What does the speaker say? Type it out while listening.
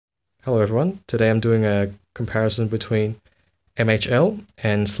Hello everyone, today I'm doing a comparison between MHL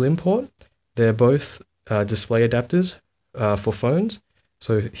and SlimPort. They're both display adapters for phones.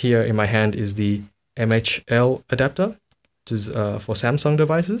 So here in my hand is the MHL adapter, which is for Samsung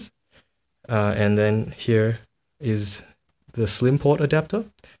devices. And then here is the SlimPort adapter,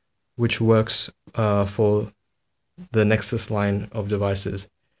 which works for the Nexus line of devices.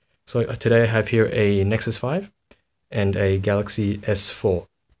 So today I have here a Nexus 5 and a Galaxy S4.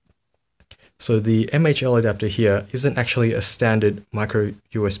 So the MHL adapter here isn't actually a standard micro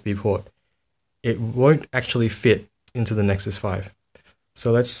USB port. It won't actually fit into the Nexus 5.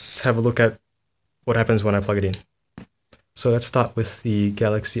 So let's have a look at what happens when I plug it in. So let's start with the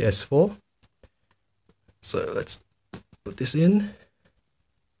Galaxy S4. So let's put this in.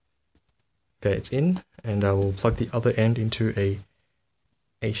 Okay, it's in, and I will plug the other end into a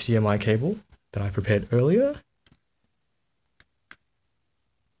HDMI cable that I prepared earlier.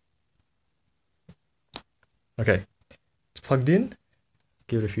 Okay, it's plugged in.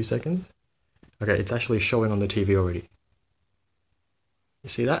 Give it a few seconds. Okay, it's actually showing on the TV already. You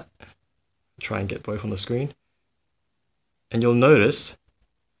see that? Try and get both on the screen. And you'll notice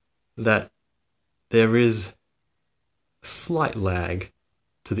that there is a slight lag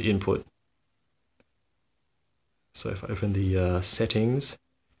to the input. So if I open the settings,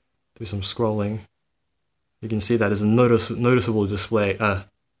 do some scrolling, you can see that there's a noticeable display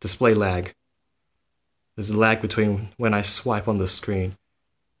lag. There's a lag between when I swipe on the screen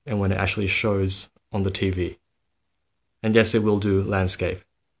and when it actually shows on the TV. And yes, it will do landscape.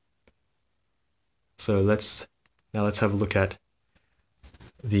 So let's have a look at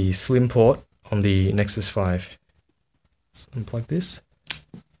the SlimPort on the Nexus 5. Let's unplug this.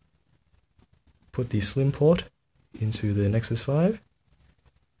 Put the SlimPort into the Nexus 5.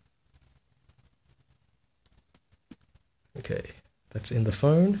 Okay, that's in the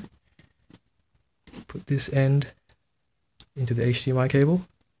phone. Put this end into the HDMI cable.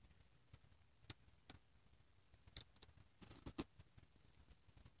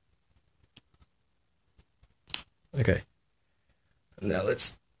 Okay, now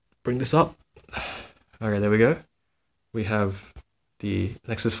let's bring this up. Okay, there we go. We have the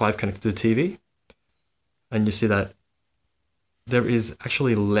Nexus 5 connected to the TV, and you see that there is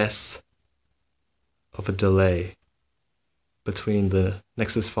actually less of a delay between the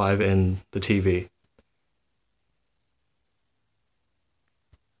Nexus 5 and the TV.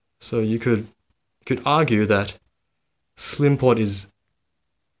 So you could argue that SlimPort is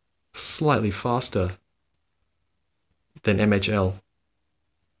slightly faster than MHL.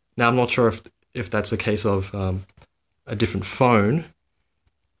 Now I'm not sure if that's a case of a different phone,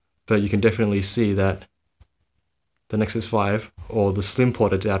 but you can definitely see that the Nexus 5 or the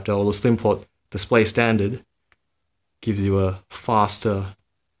SlimPort adapter or the SlimPort display standard gives you a faster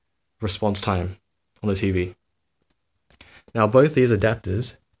response time on the TV. Now both these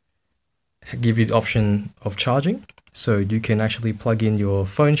adapters give you the option of charging, so you can actually plug in your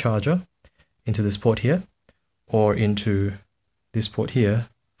phone charger into this port here or into this port here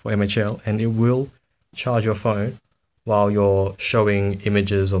for MHL, and it will charge your phone while you're showing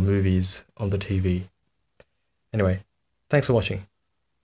images or movies on the TV. Anyway, thanks for watching.